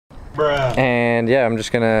Bruh. And yeah, I'm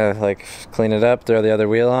just gonna like clean it up, throw the other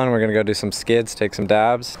wheel on. We're gonna go do some skids, take some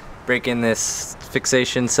dabs. Break in this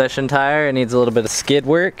fixation session tire. It needs a little bit of skid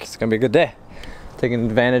work. It's gonna be a good day. Taking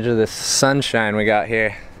advantage of this sunshine we got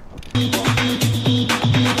here.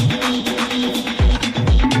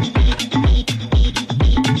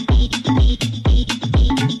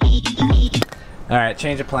 All right,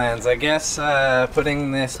 change of plans. I guess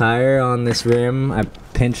putting this tire on this rim, I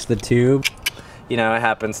pinched the tube. You know, it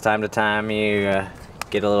happens time to time. You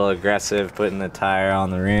get a little aggressive putting the tire on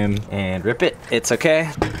the rim and rip it. It's okay.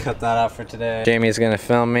 Cut that off for today. Jamie's gonna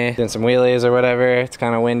film me doing some wheelies or whatever. It's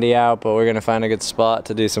kind of windy out, but we're gonna find a good spot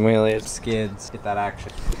to do some wheelies, skids, get that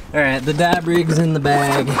action. All right, the dab rig's in the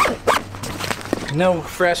bag. No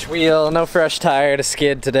fresh wheel, no fresh tire to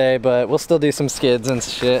skid today, but we'll still do some skids and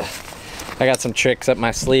shit. I got some tricks up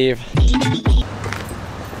my sleeve.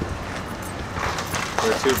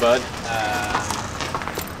 Where to, bud?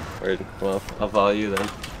 Well, I'll follow you then.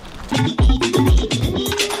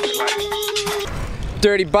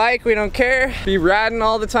 Dirty bike, we don't care. Be riding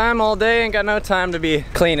all the time, all day, ain't got no time to be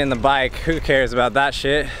cleaning the bike. Who cares about that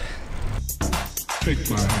shit? Take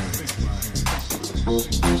my hand.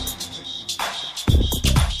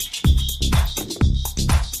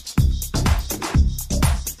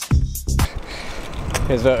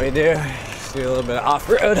 Here's what we do. Do a little bit of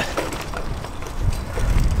off-road.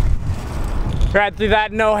 Ride through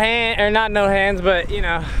that no hand, or not no hands, but you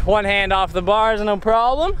know, one hand off the bars, no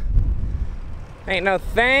problem. Ain't no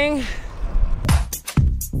thing.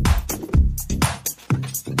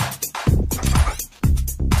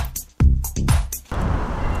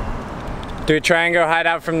 Do we try and go hide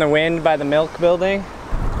out from the wind by the milk building?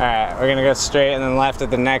 All right, we're gonna go straight and then left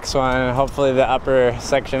at the next one. Hopefully the upper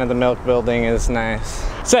section of the milk building is nice.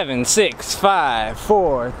 7, 6, 5,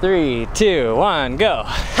 4, 3, 2, 1, go.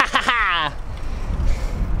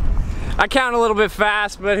 I count a little bit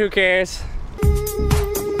fast, but who cares?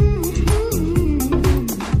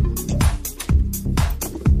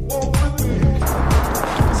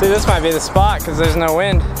 See, this might be the spot because there's no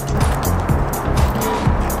wind.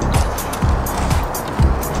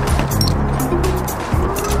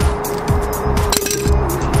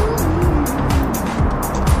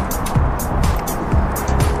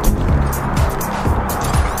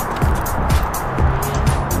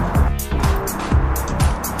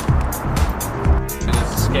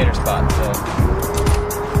 Skater spot, so.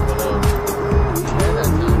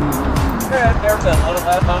 Yeah, never done a little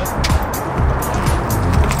that time.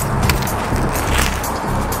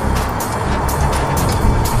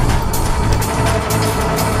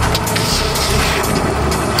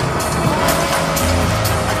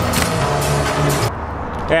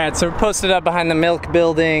 Alright, so we're posted up behind the milk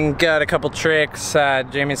building, got a couple tricks.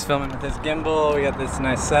 Jamie's filming with his gimbal, we got this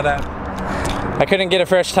nice setup. I couldn't get a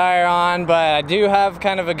fresh tire on, but I do have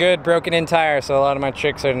kind of a good broken in tire, so a lot of my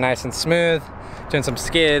tricks are nice and smooth. Doing some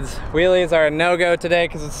skids. Wheelies are a no-go today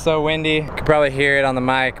because it's so windy. You can probably hear it on the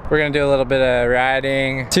mic. We're gonna do a little bit of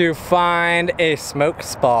riding to find a smoke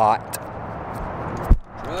spot.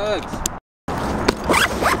 Good.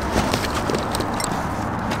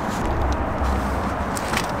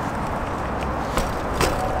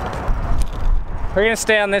 We're gonna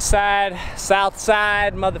stay on this side, south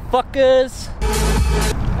side, motherfuckers.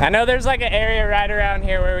 I know there's like an area right around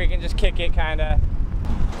here where we can just kick it, kinda.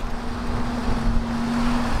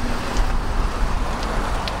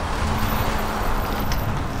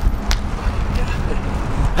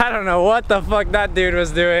 I don't know what the fuck that dude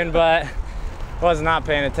was doing, but was not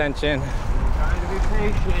paying attention. Trying to be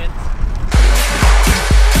patient.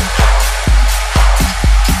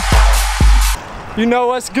 You know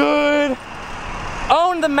what's good?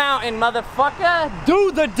 Own the mountain, motherfucker.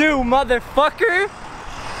 Do the do, motherfucker.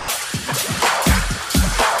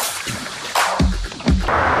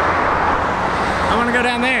 I wanna go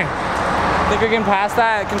down there. Think we can pass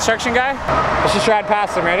that construction guy? Let's just ride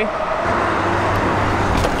past him, ready?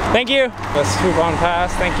 Thank you. Let's move on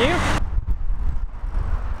past, thank you.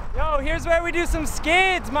 Yo, here's where we do some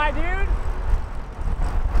skids, my dude.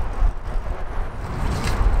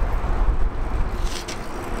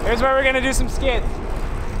 Here's where we're gonna do some skids.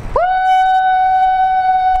 Woo!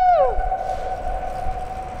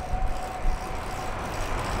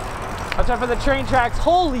 Watch out for the train tracks.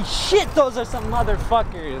 Holy shit, those are some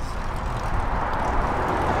motherfuckers.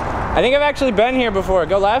 I think I've actually been here before.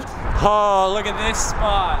 Go left. Oh, look at this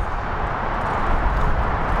spot.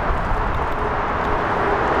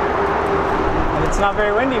 And it's not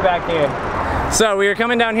very windy back here. So we were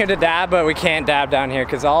coming down here to dab, but we can't dab down here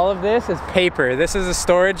because all of this is paper. This is a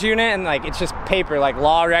storage unit and like it's just paper, like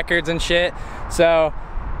law records and shit. So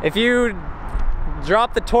if you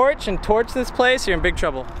drop the torch and torch this place, you're in big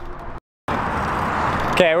trouble.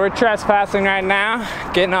 Okay, we're trespassing right now,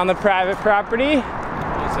 getting on the private property.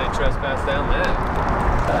 You say trespass down there.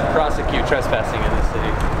 Prosecute trespassing in this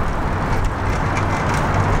city.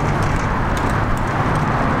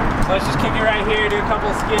 So let's just kick it right here, do a couple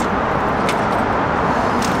of skid.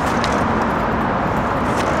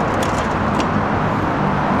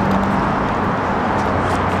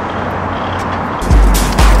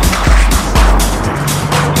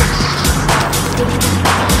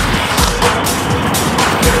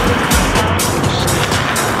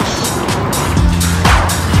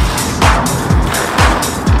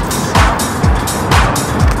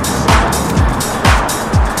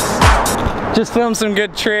 Just filmed some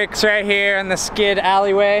good tricks right here in the skid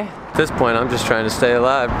alleyway. At this point, I'm just trying to stay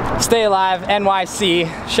alive. Stay alive,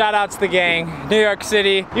 NYC. Shout out to the gang. New York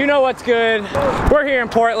City. You know what's good. We're here in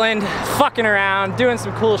Portland, fucking around, doing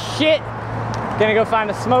some cool shit. Gonna go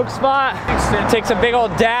find a smoke spot. Take some big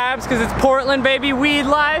old dabs, because it's Portland, baby. Weed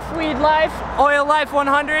life, oil life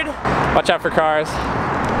 100. Watch out for cars.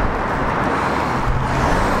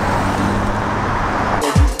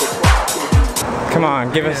 Come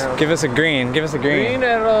on, give us a green. Give us a green. Green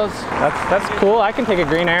arrows. That's cool. I can take a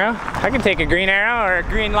green arrow. I can take a green arrow or a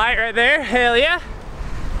green light right there. Hell yeah.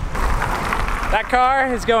 That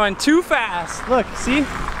car is going too fast. Look, see?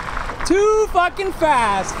 Too fucking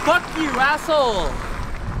fast. Fuck you, asshole.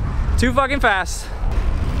 Too fucking fast.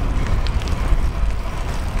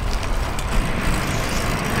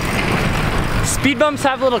 Speed bumps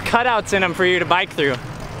have little cutouts in them for you to bike through.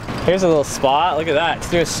 Here's a little spot, look at that.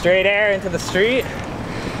 Let's do a straight air into the street.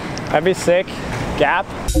 That'd be sick. Gap.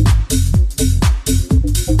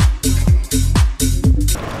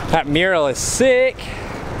 That mural is sick.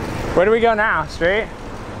 Where do we go now? Straight?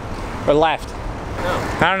 Or left?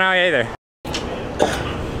 No. I don't know either.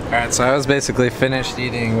 Alright, so I was basically finished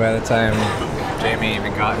eating by the time Jamie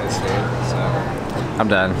even got his food, so I'm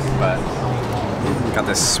done. But got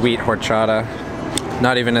this sweet horchata.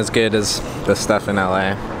 Not even as good as the stuff in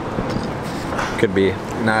LA. Could be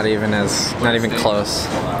not even close. Not even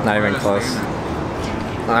close.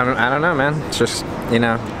 I don't know, man. It's just, you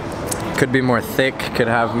know, could be more thick, could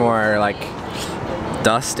have more like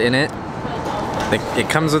dust in it. It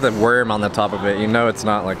comes with a worm on the top of it. You know it's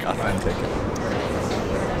not like authentic.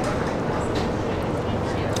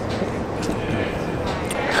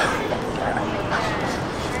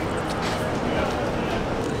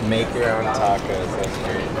 Make your own tacos, that's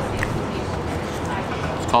great.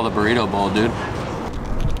 It's called a burrito bowl, dude.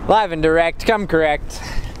 Live and direct, come correct.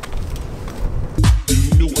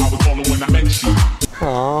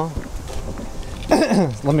 Aww.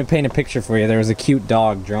 Let me paint a picture for you. There was a cute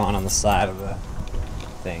dog drawn on the side of the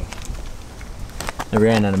thing. I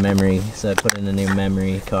ran out of memory, so I put in a new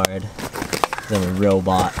memory card. I'm a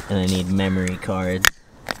robot and I need memory cards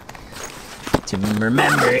to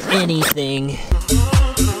remember anything.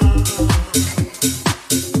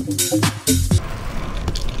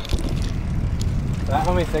 That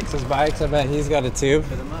homie fixes bikes. I bet he's got a tube.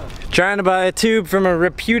 Trying to buy a tube from a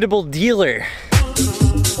reputable dealer.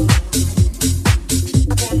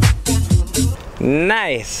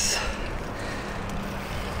 Nice.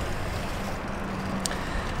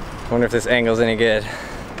 Wonder if this angle's any good.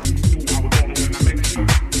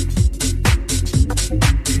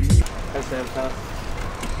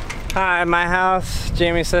 Hi, my house.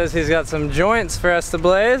 Jamie says he's got some joints for us to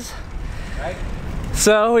blaze. Right.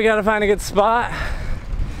 So we gotta find a good spot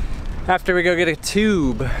after we go get a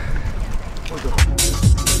tube. And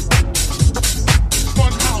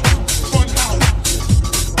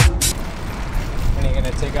you're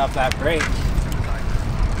gonna take off that brake.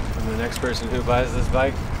 And the next person who buys this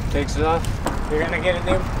bike takes it off. You're gonna get a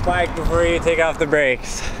new bike before you take off the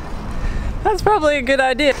brakes. That's probably a good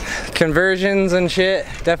idea. Conversions and shit,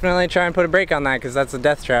 definitely try and put a brake on that because that's a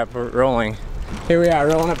death trap rolling. Here we are,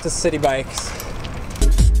 rolling up to City Bikes.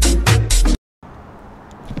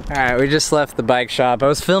 Alright, we just left the bike shop. I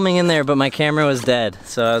was filming in there, but my camera was dead.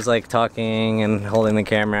 So I was like talking and holding the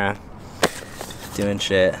camera, doing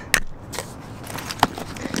shit.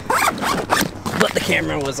 But the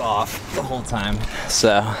camera was off the whole time,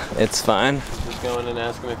 so it's fine. Just go in and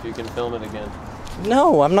ask him if you can film it again.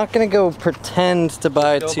 No, I'm not gonna go pretend to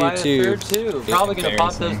buy Go two buy a tubes. third tube. Probably gonna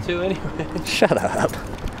pop those two anyway. Shut up.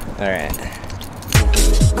 Alright.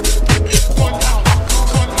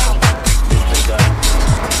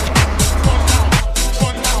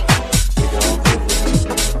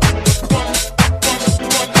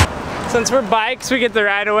 Since we're bikes, we get the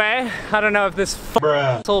right of way. I don't know if this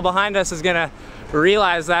asshole behind us is gonna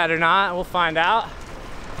realize that or not. We'll find out.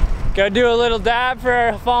 Go do a little dab for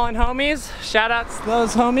our fallen homies. Shout out to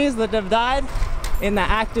those homies that have died in the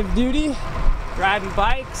active duty, riding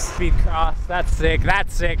bikes. Speed cross, that's sick,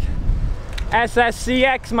 that's sick.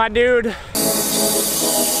 SSCX, my dude.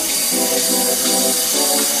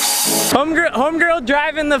 Homegirl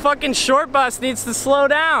driving the fucking short bus needs to slow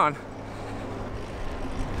down.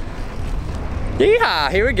 Yeehaw,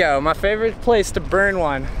 here we go. My favorite place to burn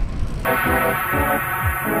one.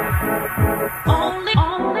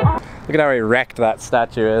 Look at how erect that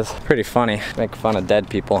statue is. Pretty funny. Make fun of dead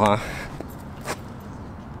people, huh?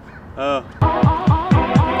 Oh.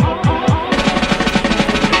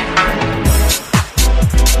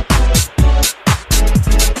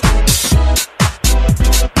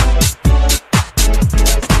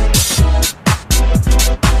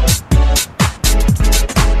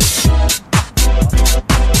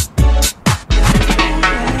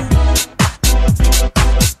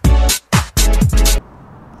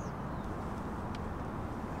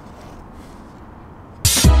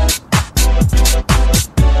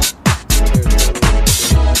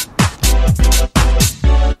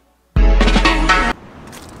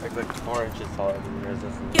 Orange is hard and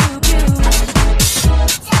resistant.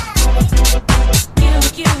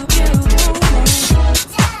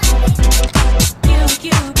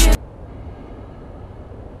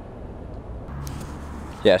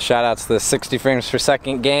 Yeah, shout outs to the 60 frames per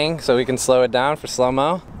second gang so we can slow it down for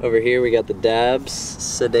slow-mo. Over here we got the dabs,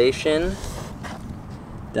 sedation.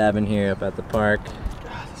 Dabbing here up at the park.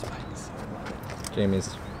 God, this bike is so loud.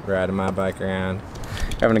 Jamie's riding my bike around.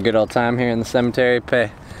 Having a good old time here in the cemetery.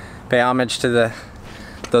 Pay homage to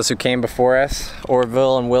those who came before us.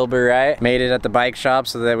 Orville and Wilbur Wright made it at the bike shop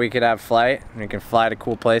so that we could have flight. We can fly to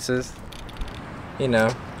cool places. You know,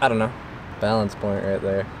 I don't know. Balance point right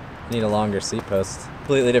there. Need a longer seat post.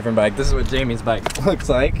 Completely different bike. This is what Jamie's bike looks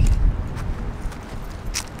like.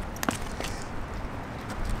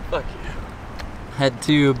 Fuck you. Head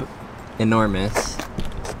tube, enormous.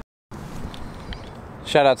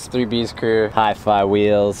 Shout outs to 3B's crew. Hi-fi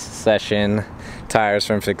wheels, session, tires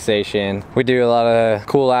from Fixation. We do a lot of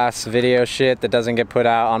cool ass video shit that doesn't get put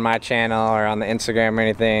out on my channel or on the Instagram or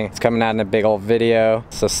anything. It's coming out in a big old video,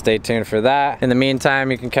 so stay tuned for that. In the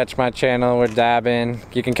meantime, you can catch my channel, we're dabbing.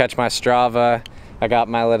 You can catch my Strava. I got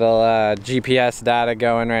my little GPS data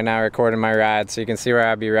going right now, recording my ride, so you can see where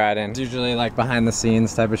I'll be riding. It's usually like behind the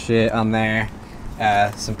scenes type of shit on there.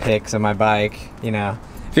 Some pics of my bike, you know.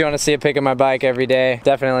 If you want to see a pic of my bike every day,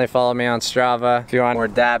 definitely follow me on Strava. If you want more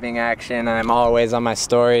dabbing action, I'm always on my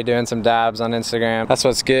story doing some dabs on Instagram. That's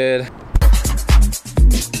what's good.